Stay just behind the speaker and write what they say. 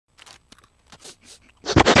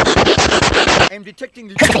I'm detecting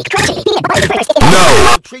the...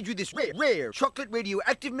 No! I'll trade you this rare chocolate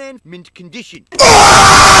radioactive man mint condition. Fine,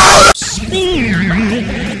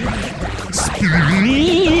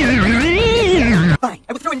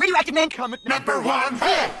 I will throw in radioactive man comment number 1.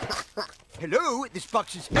 Hello, this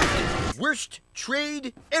box is empty. Worst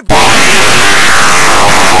trade ever.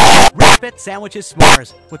 Rabbit sandwiches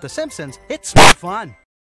s'mores. With the Simpsons, it's more fun.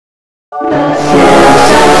 Simpson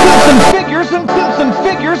figures and Simpson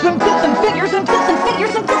figures and Simpson figures and Simpson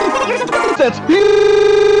figures and Simpson figures and that's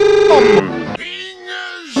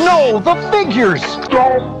no, the figures.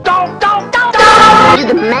 Don't. You're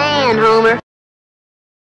the man, Homer.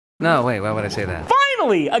 No, wait, why would I say that?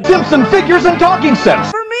 Finally, a Simpson figures and talking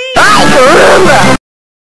sets for me.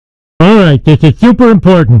 Alright, this is super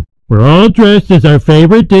important. We're all dressed as our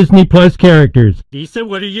favorite Disney Plus characters. Lisa,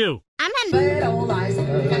 what are you? I'm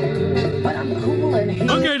but I'm cool and hip.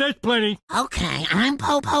 Okay, that's plenty. Okay, I'm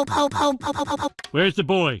Po. Where's the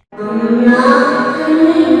boy? You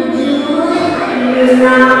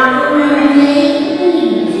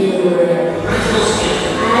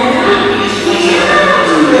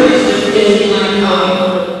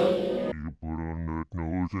put on that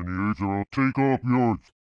nose and ears or I'll take off yours.